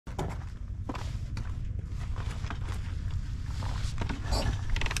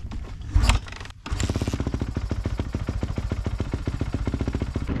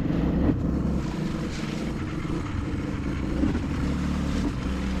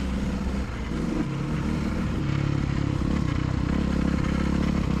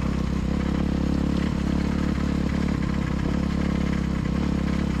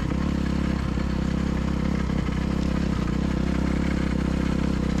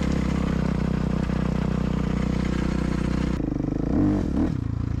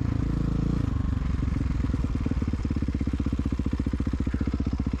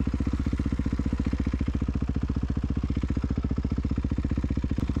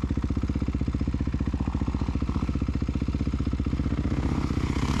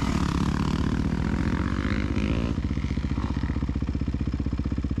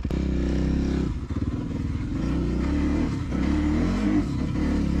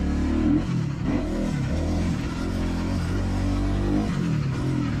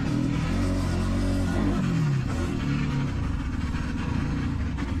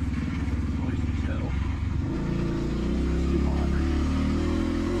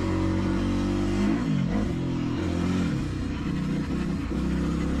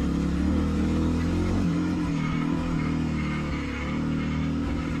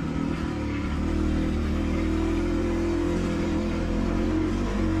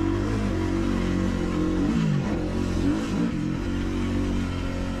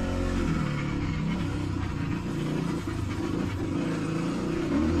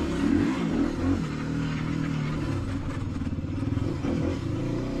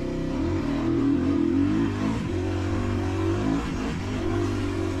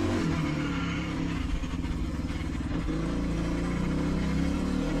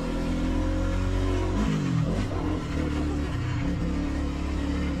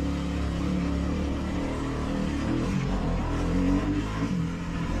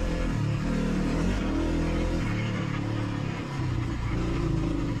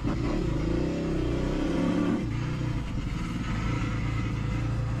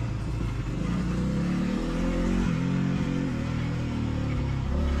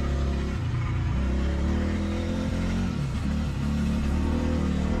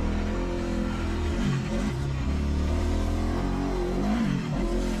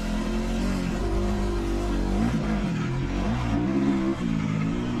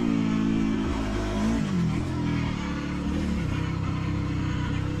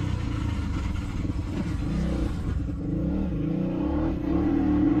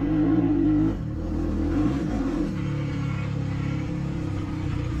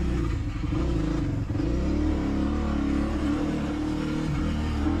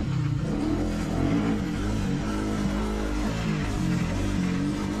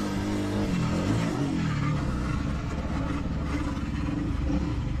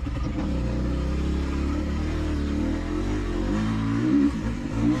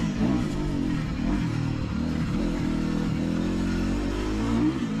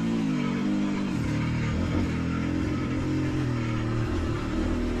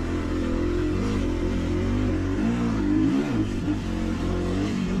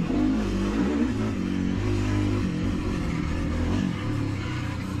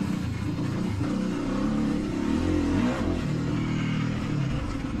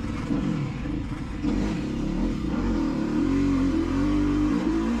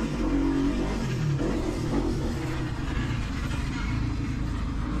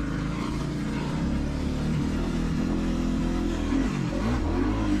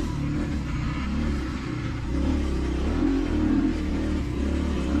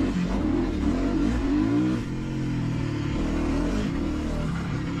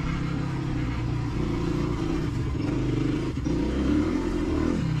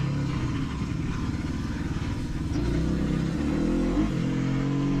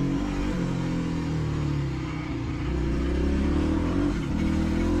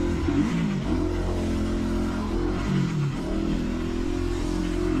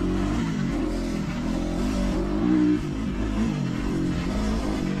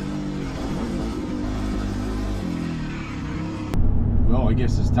I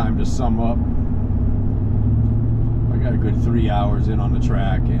guess it's time to sum up. I got a good 3 hours in on the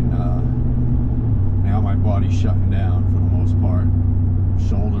track, and now my body's shutting down for the most part.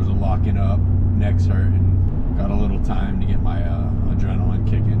 Shoulders are locking up, neck's hurting. Got a little time to get my adrenaline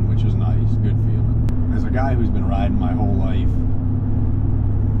kicking, which is nice, good feeling. As a guy who's been riding my whole life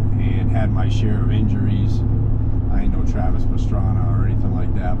and had my share of injuries, I ain't no Travis Pastrana or anything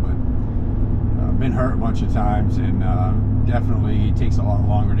like that, but I've been hurt a bunch of times, and definitely it takes a lot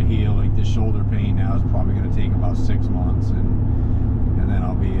longer to heal. Like this shoulder pain now is probably going to take about 6 months, and then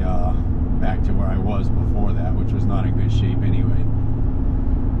I'll be back to where I was before that, which was not in good shape anyway.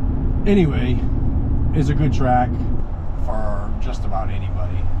 Anyway, it's a good track for just about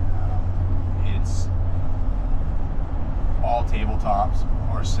anybody. It's all tabletops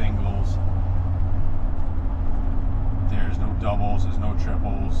or singles. There's no doubles, there's no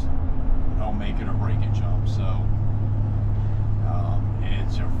triples, no make it or break it jumps. So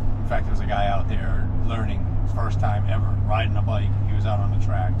in fact, there's a guy out there learning first time ever riding a bike. He was out on the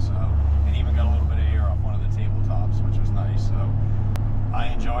track, so, and even got a little bit of air off one of the tabletops, which was nice. So I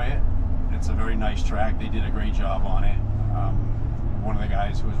enjoy it. It's a very nice track. They did a great job on it. One of the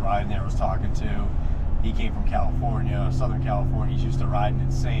guys who was riding there was talking to, he came from California, Southern California. He's used to riding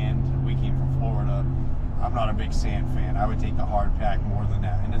in sand. We came from Florida. I'm not a big sand fan. I would take the hard pack more than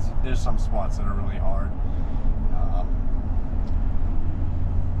that. And there's some spots that are really hard.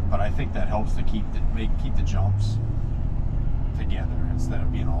 But I think that helps to keep the jumps together instead of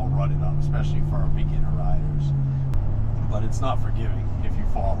being all rutted up, especially for beginner riders. But it's not forgiving if you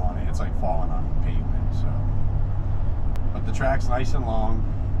fall on it. It's like falling on pavement. So, but the track's nice and long.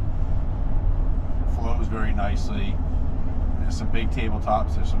 It flows very nicely. There's some big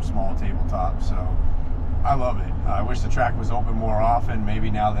tabletops. There's some small tabletops. So I love it. I wish the track was open more often. Maybe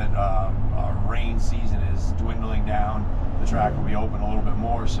now that our rain season is dwindling down, the track will be open a little bit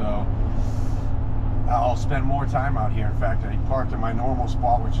more. So I'll spend more time out here. In fact, I parked in my normal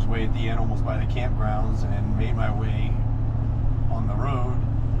spot, which is way at the end, almost by the campgrounds, and made my way on the road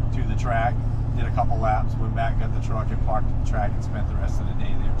to the track. Did a couple laps, went back, got the truck, and parked at the track, and spent the rest of the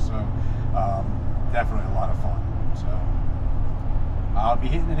day there. So definitely a lot of fun. So I'll be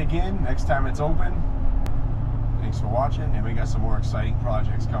hitting it again next time it's open. Thanks for watching, and we got some more exciting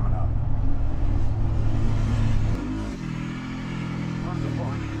projects coming up. Where's the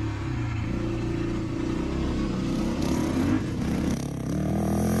park?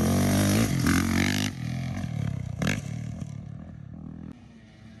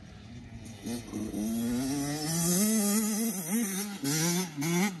 Mm-hmm.